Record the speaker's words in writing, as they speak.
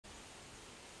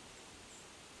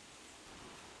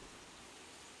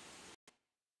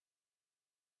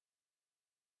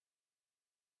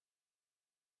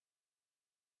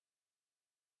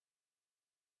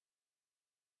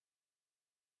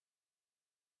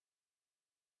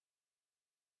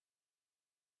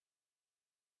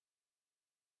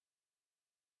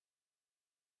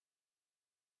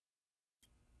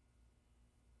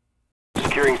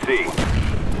C.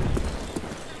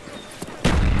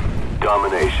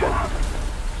 Domination.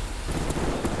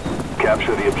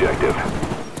 Capture the objective.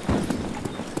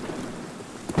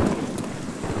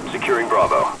 Securing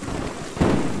Bravo.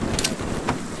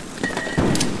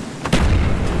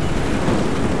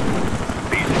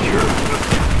 B secure.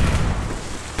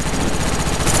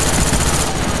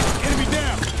 Enemy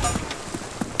down.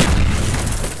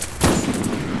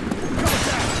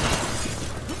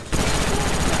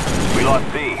 We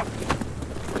lost C.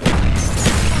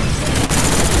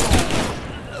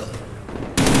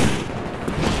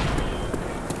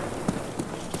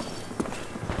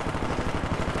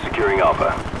 Securing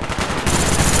Alpha.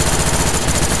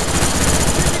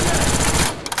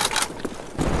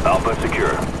 Alpha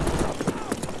secure.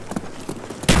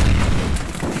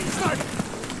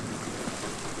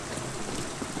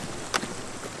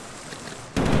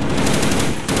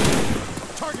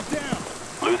 Target down.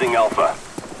 Losing Alpha.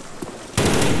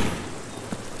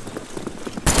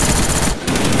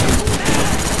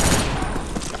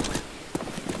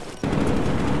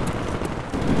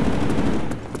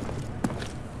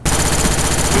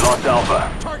 We lost Alpha.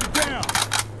 Target down.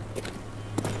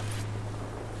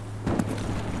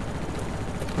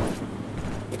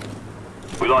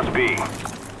 We lost B.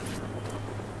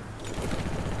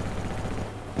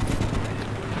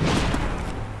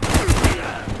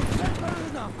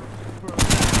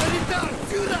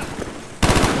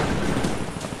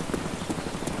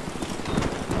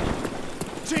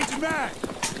 Changing mag.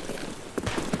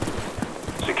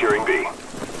 Securing B.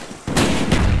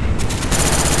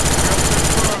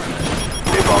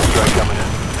 Napalm strike coming in.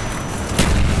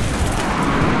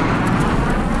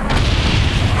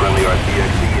 Friendly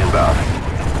RCXD inbound.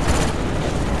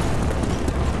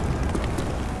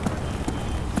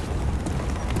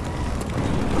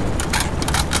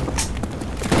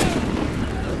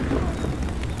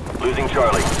 Losing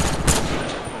Charlie.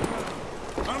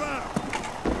 I'm out.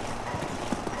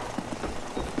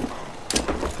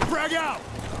 Frag out.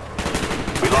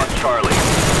 We lost Charlie.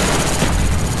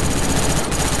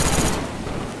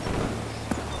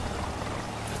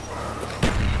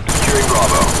 Securing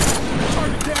Bravo.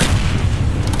 Target down.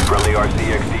 Friendly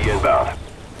RCXD inbound.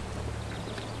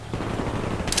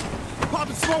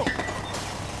 Popping smoke.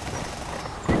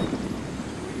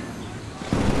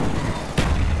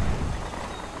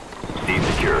 Steve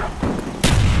secure.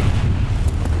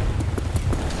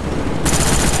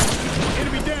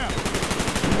 Enemy down.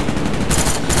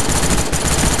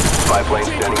 Spy plane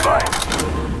standing by.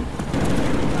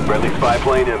 Friendly spy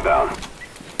plane inbound.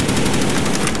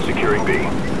 Securing B.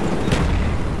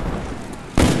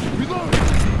 Reloading.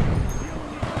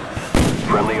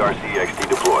 Friendly RCXD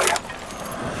deployed.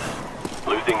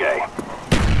 Losing A.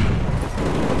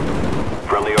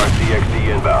 Friendly RCXD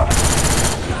inbound.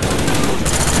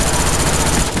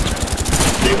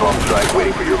 Napalm strike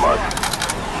waiting for your mark.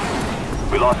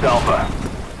 We lost Alpha.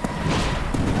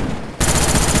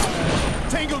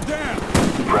 Tango down.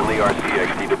 Friendly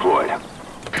RCXD deployed.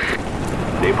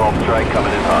 Napalm strike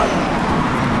coming in hot.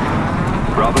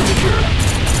 Bravo secure.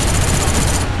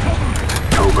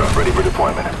 Cobra ready for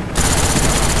deployment.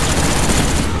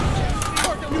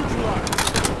 Target neutralized.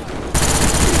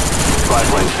 Spy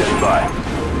plane standing by.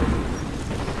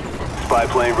 Spy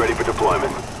plane ready for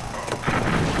deployment.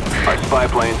 Our spy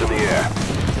plane's in the air.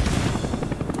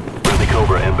 Friendly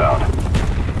Cobra inbound.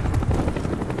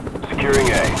 Securing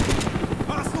A.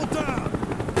 Hostile down.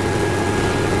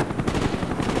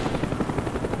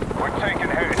 We're taking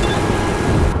hit.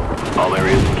 All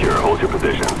areas secure. Hold your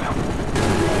positions.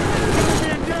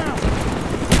 Man down.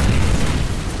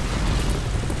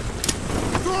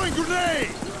 Throwing grenade.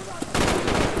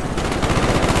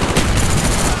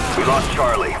 We lost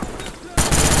Charlie.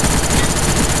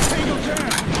 Tango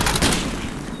down.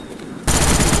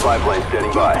 Spy plane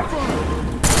standing by.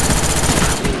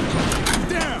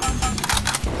 Down.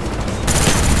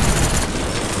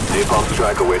 Napalm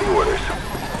strike awaiting orders.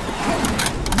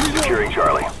 Securing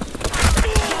Charlie.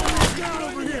 Down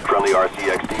over here. Friendly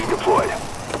RCXD deployed.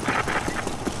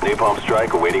 Napalm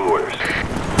strike awaiting orders.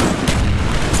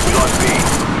 We lost B.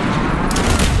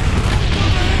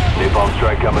 Napalm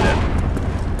strike coming in.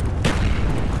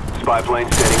 Spy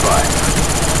plane standing by.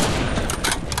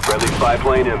 Friendly spy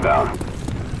plane inbound.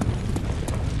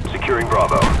 Securing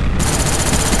Bravo.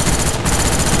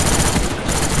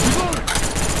 Reloading.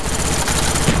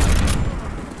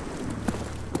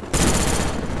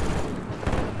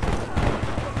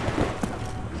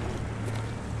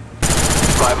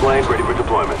 Spy plane ready for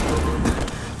deployment.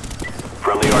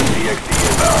 Friendly RCXD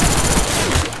inbound.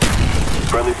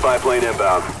 Friendly spy plane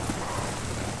inbound.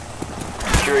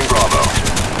 Securing Bravo.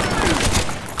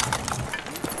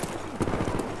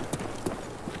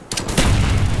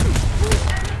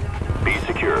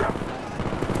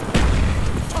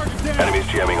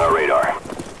 planes jamming our radar.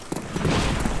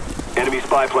 Enemy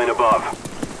spy plane above.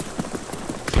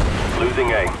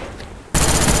 Losing A.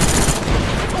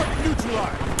 Target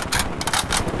neutralized.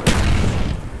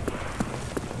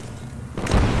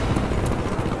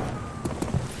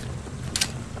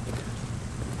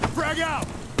 Frag out.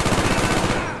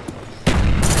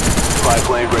 Spy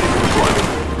plane ready for deployment.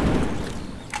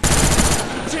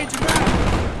 Change it back.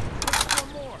 One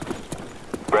more.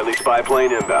 Friendly spy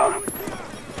plane inbound.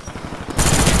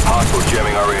 Hostile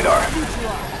jamming our radar.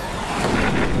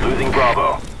 Losing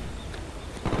Bravo.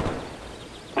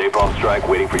 Napalm strike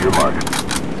waiting for your mark.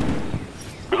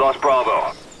 We lost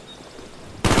Bravo.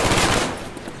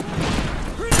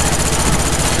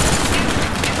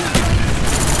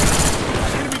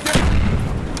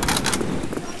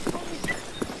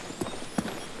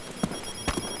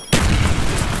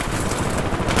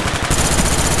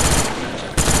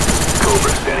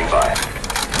 Cobra standing by.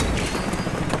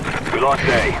 We lost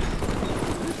A.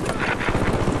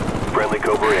 Friendly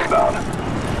Cobra inbound.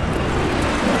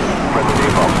 Friendly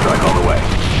napalm strike on the way.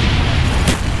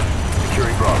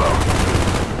 Securing Bravo.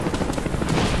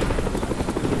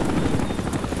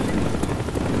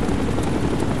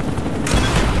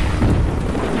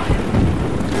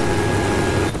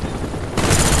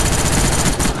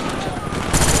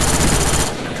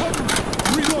 Cover me.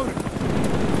 Reloading.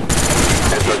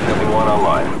 SR-71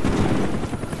 online.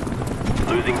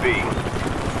 Losing B.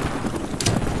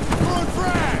 Throwing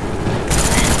frag.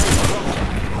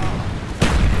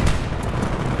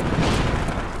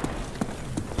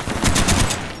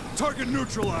 Target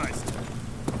neutralized.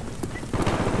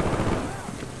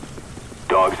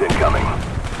 Dogs incoming.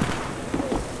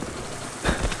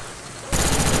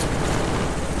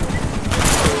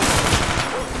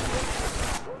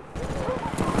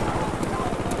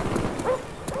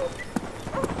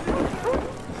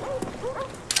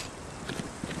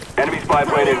 Enemy spy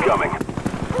plane incoming.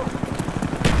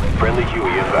 Friendly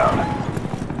Huey inbound.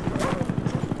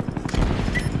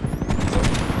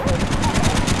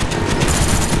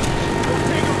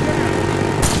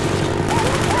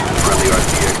 Friendly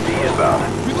RCXD inbound.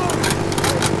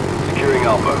 Securing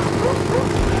Alpha.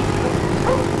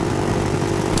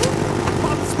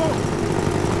 Pop the smoke.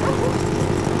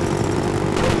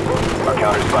 Our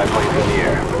counter spy planes in the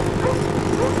air.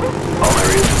 All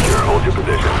areas secure. Hold your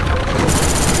position.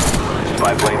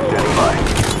 Spy plane standing by.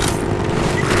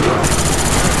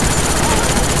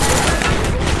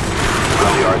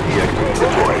 Friendly RCXD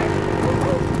deployed.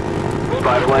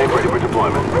 Spy plane ready for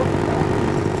deployment.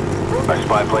 Our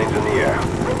spy plane's in the air.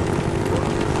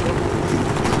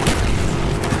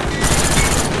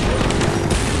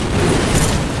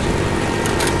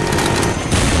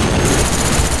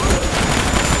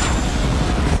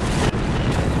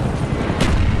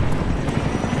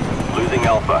 Losing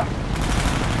Alpha.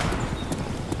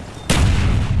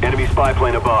 Enemy spy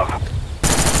plane above.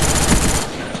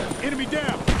 Enemy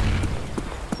down.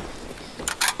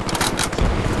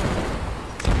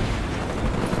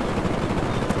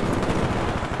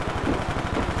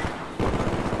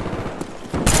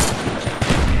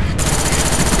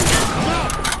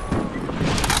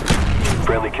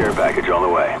 Friendly care package on the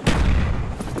way.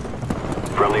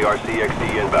 Friendly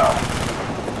RCXD inbound.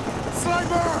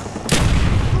 Sniper.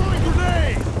 Throwing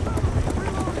grenade.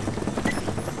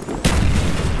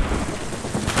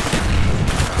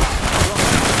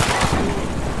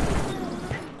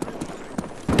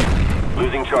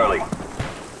 Losing Charlie.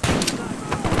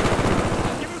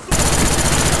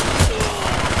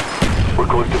 We're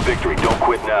close to victory. Don't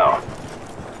quit now.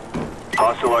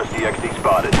 Hostile RCXD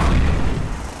spotted.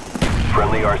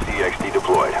 Friendly RCXD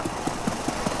deployed.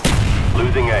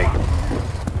 Losing A.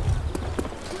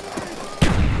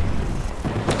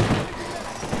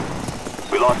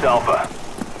 We lost Alpha.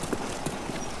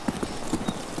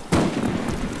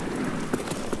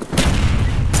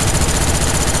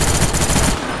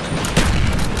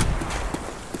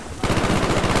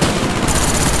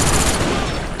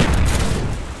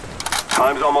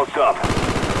 Time's almost up.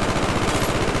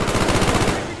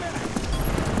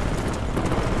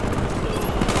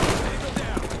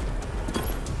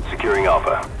 Securing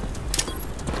Alpha.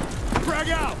 Frag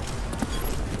out.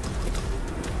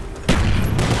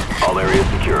 All areas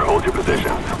secure. Hold your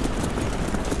positions.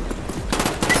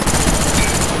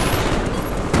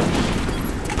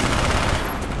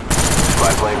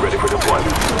 Spy plane ready for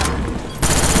deployment.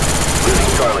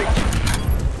 Losing Charlie.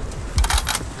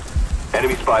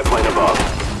 Enemy spy plane above.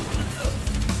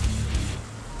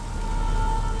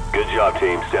 Good job,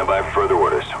 team. Stand by for further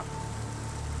orders.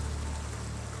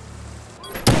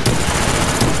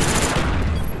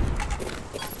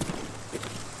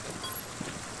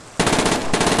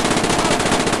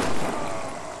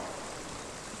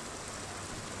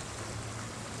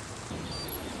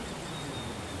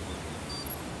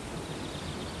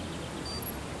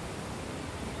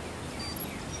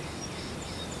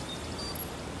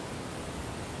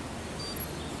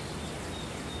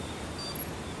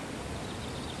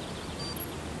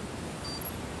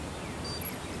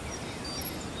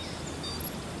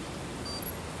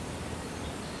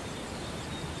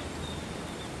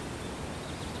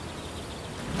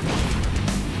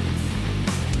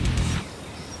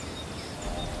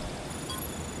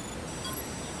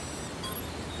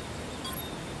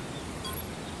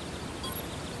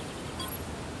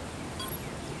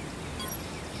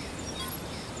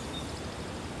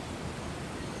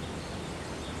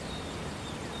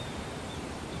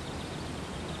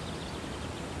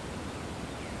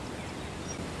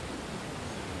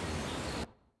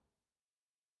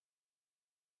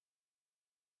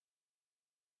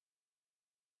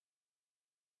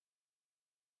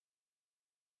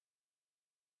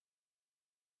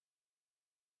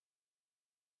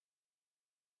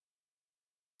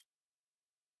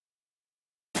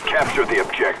 Capture the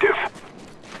objective.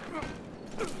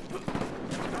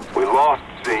 We lost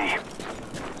C.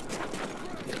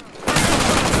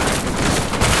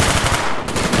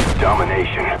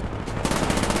 Domination.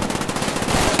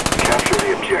 Capture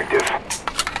the objective.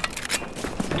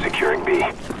 Securing B.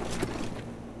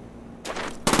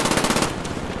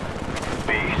 B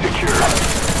secure.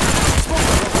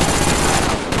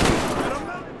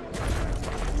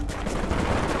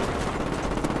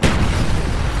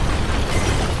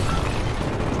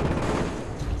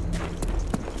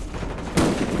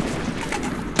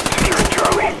 Securing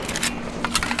Charlie.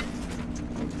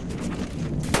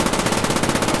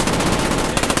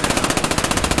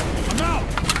 I'm out!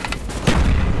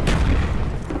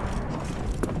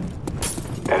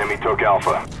 Enemy took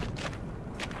Alpha.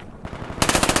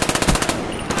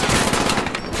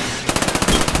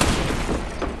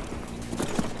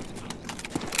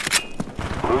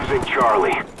 Losing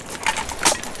Charlie.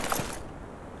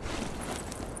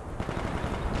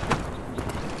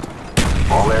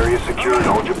 All areas secured.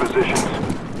 Hold your positions.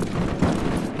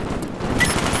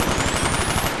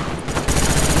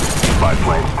 Spy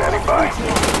plane standing by.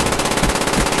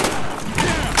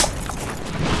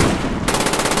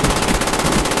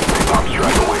 Bomb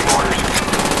strike awaiting orders.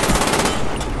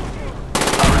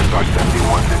 Our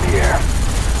SR-71's in the air.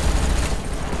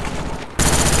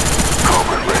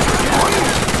 Cobra ready for deployment.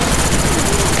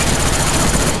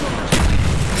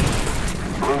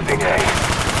 Losing A.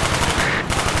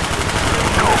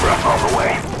 Cobra on the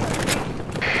way.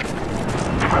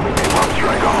 Friendly bomb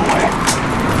strike on the way.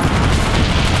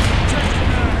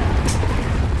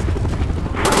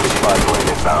 Friendly spy plane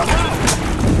inbound.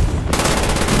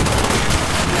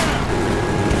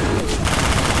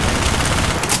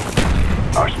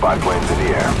 Our spy plane's in the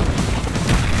air.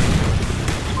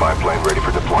 Spy plane ready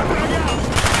for deployment.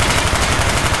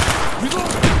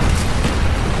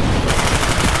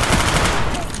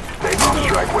 Napalm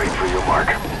strike, wait for your mark.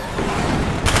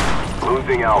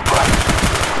 Losing Alpha.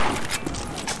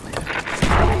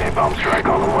 Friendly napalm strike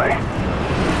on the way.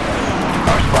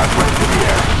 Our spy plane's in the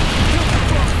air.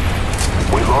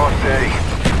 We lost A.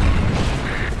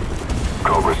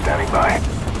 Cobra standing by.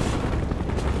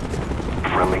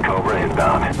 Friendly Cobra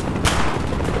inbound.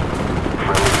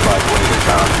 Friendly spy plane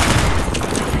inbound.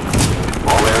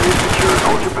 All areas secured.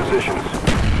 Hold your positions.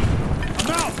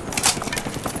 I'm out!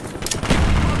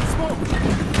 Smoke!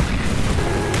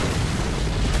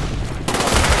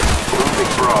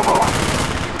 Losing Bravo.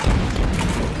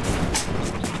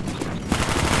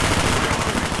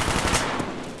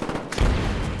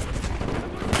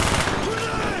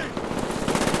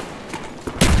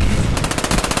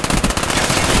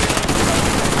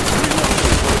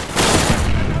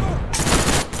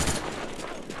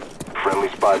 Friendly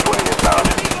spy plane inbound.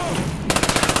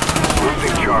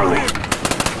 Losing Charlie.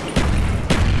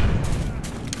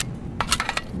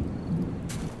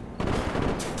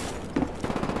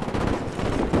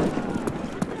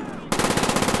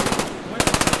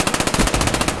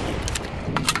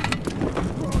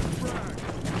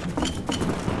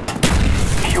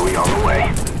 Huey on the way.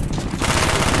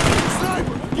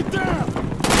 Sniper! Get down!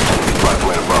 Enemy spy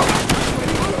plane above.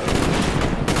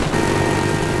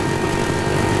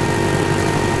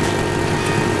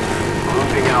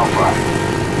 Losing Alpha.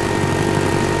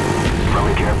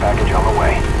 Friendly care package on the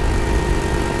way.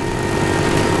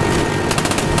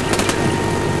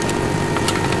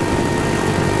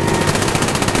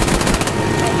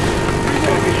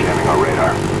 Enemy jamming our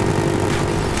radar.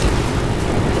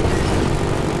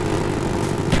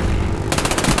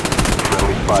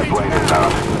 Friendly spy plane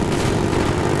inbound.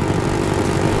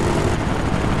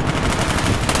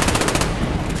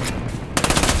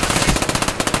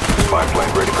 Spy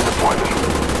plane ready for deployment.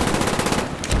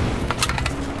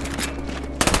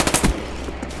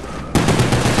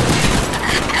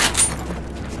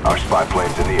 Our spy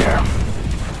plane's in the air.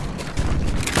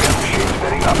 Gun machine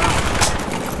spinning up.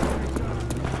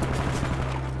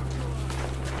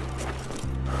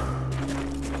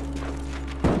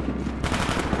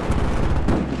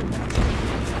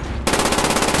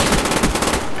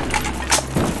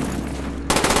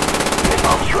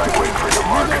 Napalm strike waiting for your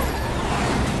mark.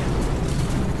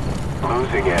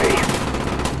 Losing A.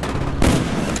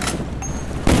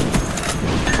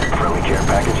 Friendly care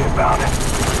package inbound.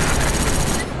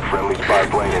 Friendly spy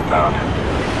plane inbound.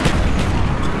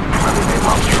 Friendly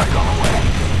napalm strike on the way.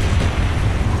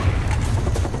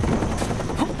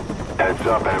 Heads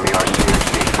up, enemy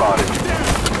RCXD spotted.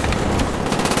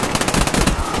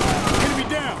 Enemy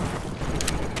down!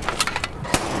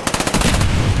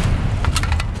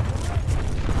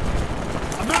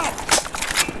 I'm out!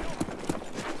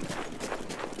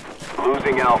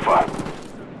 Losing Alpha.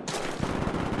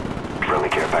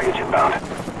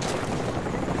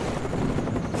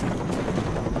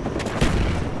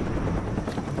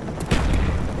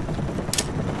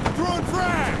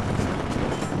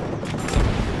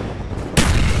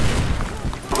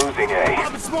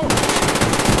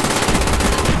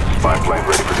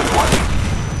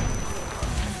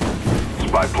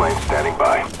 Spy plane standing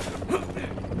by.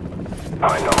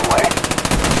 I know the way.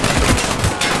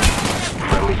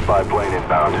 Friendly spy plane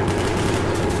inbound.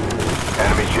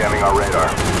 Enemy jamming our radar.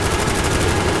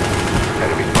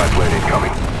 Enemy spy plane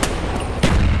incoming.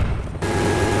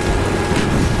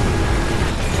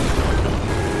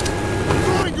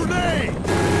 Throwing grenade!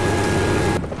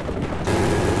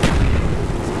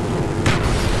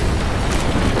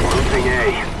 Losing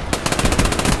A.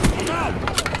 I'm out!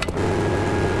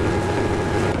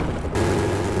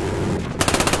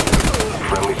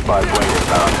 Friendly spy plane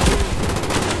inbound.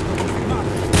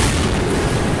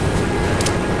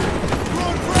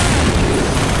 Throwing frag!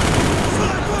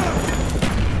 Sniper!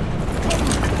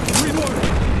 Cover! Reloading!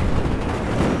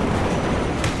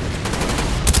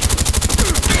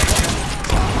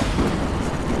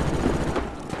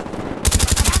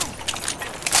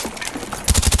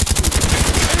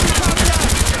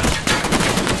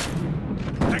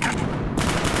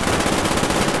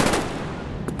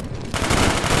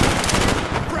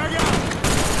 Frag out!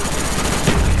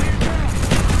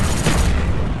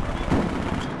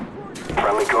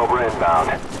 Friendly Cobra inbound.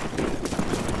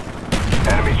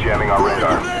 Enemy jamming our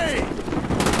radar. Grenade!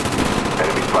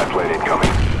 Enemy spy plane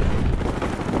incoming.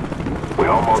 We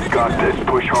almost got this.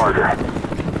 Push harder.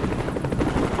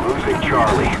 Losing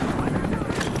Charlie.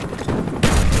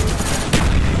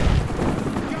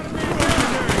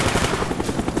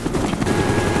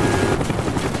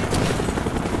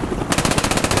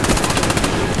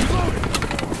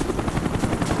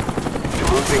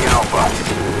 Losing Alpha.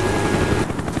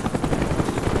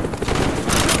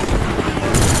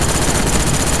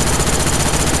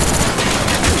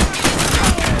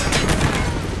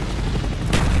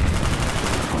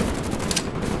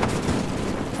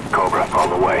 Cobra on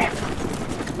the way.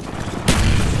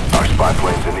 Our spy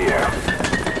plane's in the air.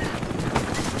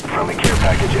 Friendly care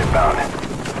package inbound.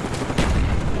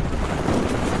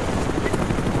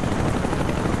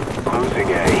 Losing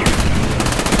A.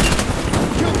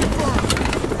 Kill confirmed!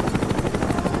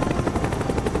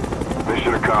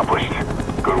 Mission accomplished.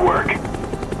 Good work.